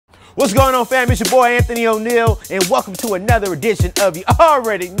What's going on, fam? It's your boy Anthony O'Neal, and welcome to another edition of You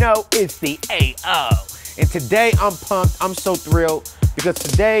Already Know It's the AO. And today I'm pumped, I'm so thrilled, because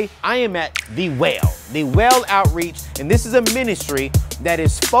today I am at The Well Outreach, and this is a ministry that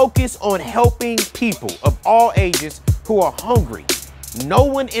is focused on helping people of all ages who are hungry. No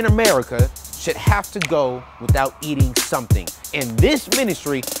one in America should have to go without eating something, and this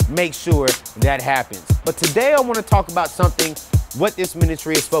ministry makes sure that happens. But today I want to talk about something what this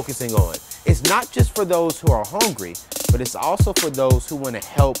ministry is focusing on. It's not just for those who are hungry, but it's also for those who want to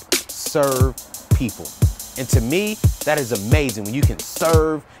help serve people. And to me, that is amazing when you can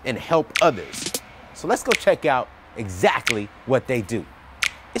serve and help others. So let's go check out exactly what they do.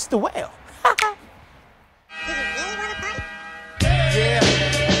 It's The Well.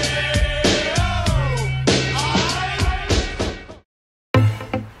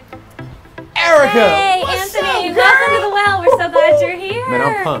 Erica! Hey, Anthony, welcome to The Well. We're so glad you're here. Man,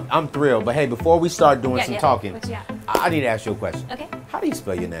 I'm pumped. I'm thrilled. But hey, before we start doing some talking, What you got? I need to ask you a question. Okay. How do you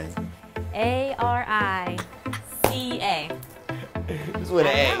spell your name? A-R-I-C-A. It's with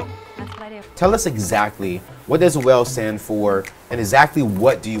an A. That's what I do. Tell us exactly what does Well stand for, and exactly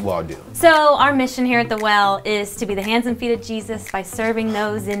what do you all do? So our mission here at The Well is to be the hands and feet of Jesus by serving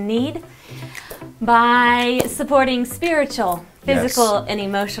those in need, by supporting spiritual, physical, and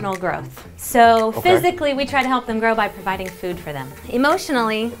emotional growth. So physically, we try to help them grow by providing food for them.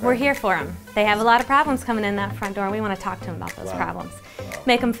 Emotionally, we're here for them. They have a lot of problems coming in that front door. We want to talk to them about those problems.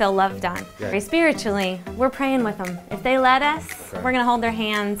 Make them feel loved on. Spiritually, we're praying with them. If they let us, we're going to hold their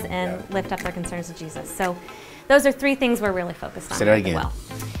hands and lift up their concerns to Jesus. So those are three things we're really focused on. Say that again. Well.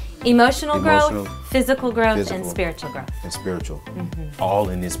 Emotional growth, physical growth, and spiritual growth. And spiritual. All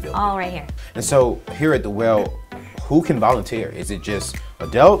in this building. All right here. And so here at The Well, who can volunteer? Is it just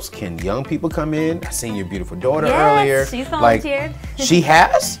adults? Can young people come in? I seen your beautiful daughter earlier. She's volunteered. Like, she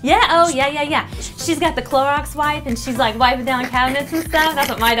has? Yeah, oh yeah. She's got the Clorox wipe and she's like wiping down cabinets and stuff. That's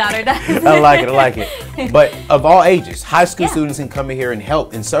what my daughter does. I like it. But of all ages, high school students can come in here and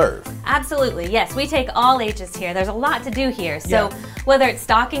help and serve. Absolutely, yes. We take all ages here. There's a lot to do here. So whether it's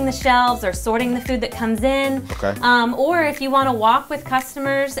stocking the shelves or sorting the food that comes in, or if you want to walk with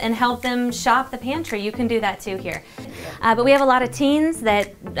customers and help them shop the pantry, you can do that too here. But we have a lot of teens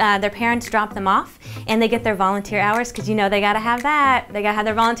that their parents drop them off and they get their volunteer hours, because you know they got to have that. They got to have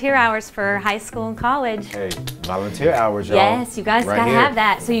their volunteer hours for high school and college. Hey, volunteer hours, y'all. Yes, you guys got to have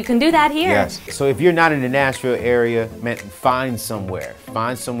that. So you can do that here. Yes. So if you're not in the Nashville area, man, find somewhere.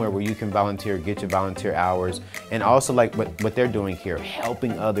 Find somewhere where you can volunteer, get your volunteer hours, and also like what they're doing here,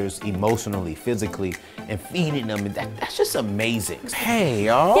 helping others emotionally, physically, and feeding them. And that's just amazing. Hey,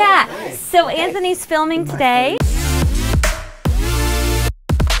 y'all. Yeah. So Anthony's filming today.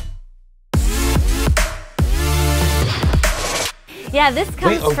 Yeah, this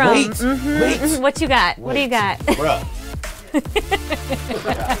comes from. Wait. What you got? What do you got? Bruh.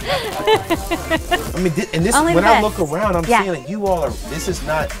 I mean, and this when I look around, I'm seeing that you all are. This is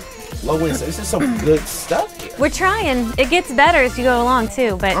not low end. This is some good stuff here. We're trying. It gets better as you go along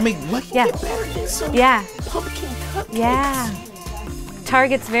too. But I mean, what can get better than some pumpkin cupcakes? Yeah.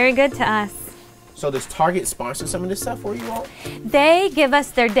 Target's very good to us. So does Target sponsor some of this stuff for you all? They give us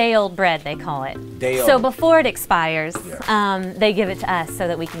their day-old bread, they call it. Day-old. So before it expires, they give it to us so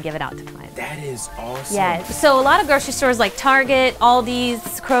that we can give it out to clients. That is awesome. Yeah. So a lot of grocery stores like Target, Aldi's,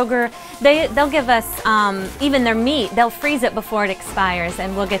 Kroger, they'll give us even their meat. They'll freeze it before it expires,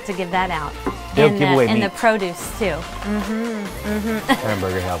 and we'll get to give that out. They'll give away meat. And the produce too.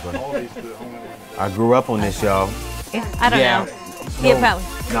 Hamburger helper. I grew up on this, y'all. Yeah. I don't know. Yeah, probably.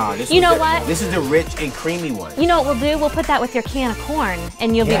 Nah, this what? This is the rich and creamy one. You know what we'll do? We'll put that with your can of corn,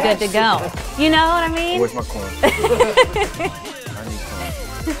 and you'll be good to go. You know what I mean? Where's my corn? I need corn.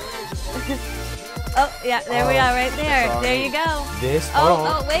 Oh, yeah, there we are, right there. There you go. This,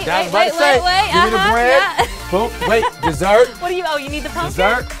 wait. Give me the bread. Boom, wait, dessert. What do you, you need the pumpkin?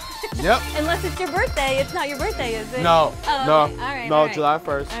 Dessert. Yep. Unless it's your birthday. It's not your birthday, is it? No, no. Okay. All right, no, all right. July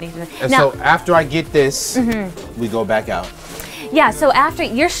 1st. And so after I get this, we go back out. Yeah, so after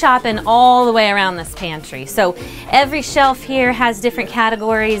you're shopping all the way around this pantry. So every shelf here has different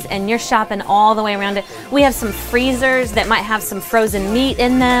categories and you're shopping all the way around it. We have some freezers that might have some frozen meat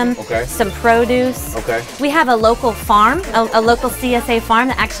in them, some produce. We have a local farm, a local CSA farm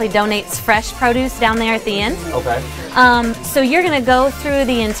that actually donates fresh produce down there at the end. So you're gonna go through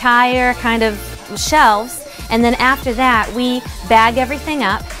the entire kind of shelves, and then after that we bag everything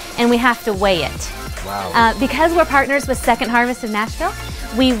up and we have to weigh it. Wow. Because we're partners with Second Harvest of Nashville,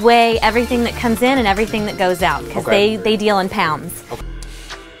 we weigh everything that comes in and everything that goes out, because they deal in pounds.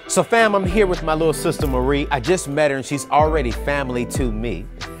 So fam, I'm here with my little sister Marie. I just met her and she's already family to me.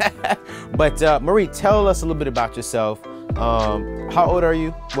 But Marie, tell us a little bit about yourself. How old are you?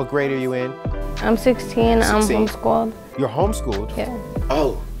 What grade are you in? I'm 16. I'm homeschooled. You're homeschooled? Yeah.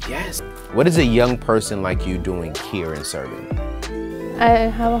 Oh, yes. What is a young person like you doing here in serving? I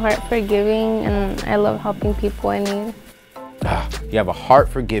have a heart for giving and I love helping people in need. You have a heart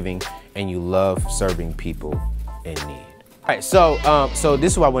for giving and you love serving people in need. All right, so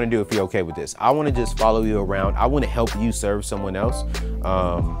this is what I want to do if you're okay with this. I want to just follow you around. I want to help you serve someone else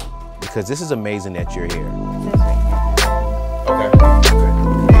because this is amazing that you're here. Okay.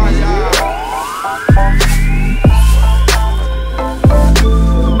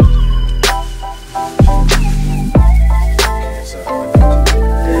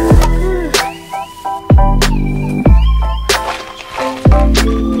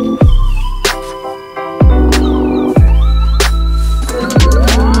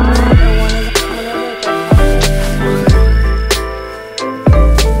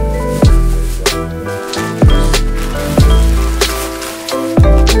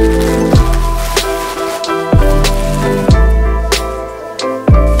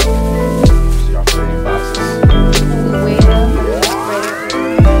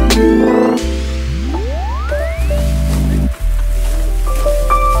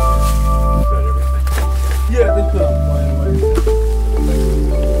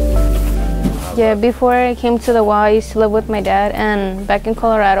 Yeah, before I came to the well, I used to live with my dad, and back in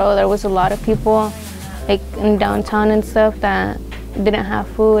Colorado, there was a lot of people, like in downtown and stuff, that didn't have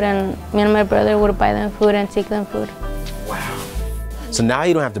food, and me and my brother would buy them food and take them food. Wow. So now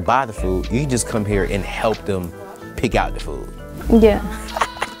you don't have to buy the food, you can just come here and help them pick out the food. Yeah.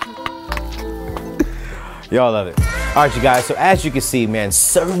 Y'all love it. All right, you guys, so as you can see, man,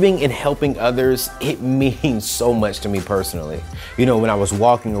 serving and helping others, it means so much to me personally. You know, when I was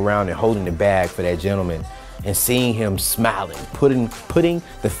walking around and holding the bag for that gentleman and seeing him smiling, putting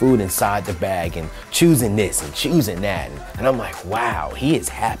the food inside the bag and choosing this and choosing that. And I'm like, wow, he is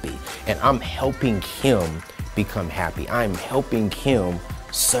happy. And I'm helping him become happy. I'm helping him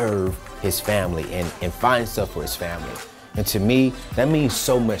serve his family and find stuff for his family. And to me, that means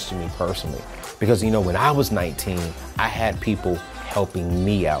so much to me personally. Because, you know, when I was 19, I had people helping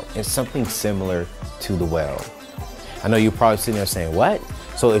me out and something similar to the well. I know you're probably sitting there saying, what?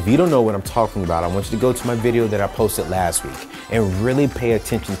 So if you don't know what I'm talking about, I want you to go to my video that I posted last week and really pay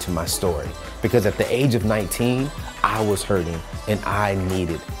attention to my story. Because at the age of 19, I was hurting and I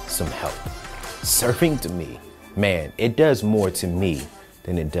needed some help. Serving to me, man, it does more to me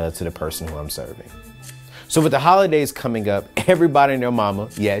than it does to the person who I'm serving. So with the holidays coming up, everybody and their mama,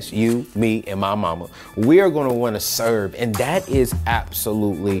 yes, you, me, and my mama, we are gonna wanna serve, and that is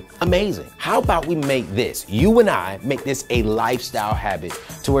absolutely amazing. How about we make this, you and I, make this a lifestyle habit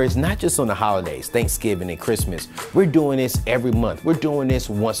to where it's not just on the holidays, Thanksgiving and Christmas. We're doing this every month. We're doing this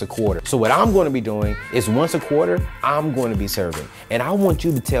once a quarter. So what I'm gonna be doing is once a quarter, I'm gonna be serving. And I want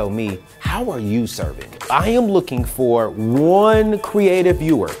you to tell me, how are you serving? I am looking for one creative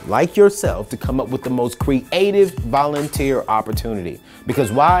viewer like yourself to come up with the most creative volunteer opportunity.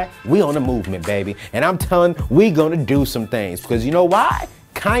 Because why? We on a movement, baby. And I'm telling, we gonna do some things. Because you know why?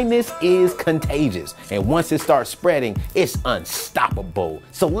 Kindness is contagious. And once it starts spreading, it's unstoppable.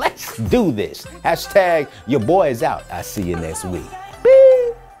 So let's do this. Hashtag your boy is out. I'll see you next week.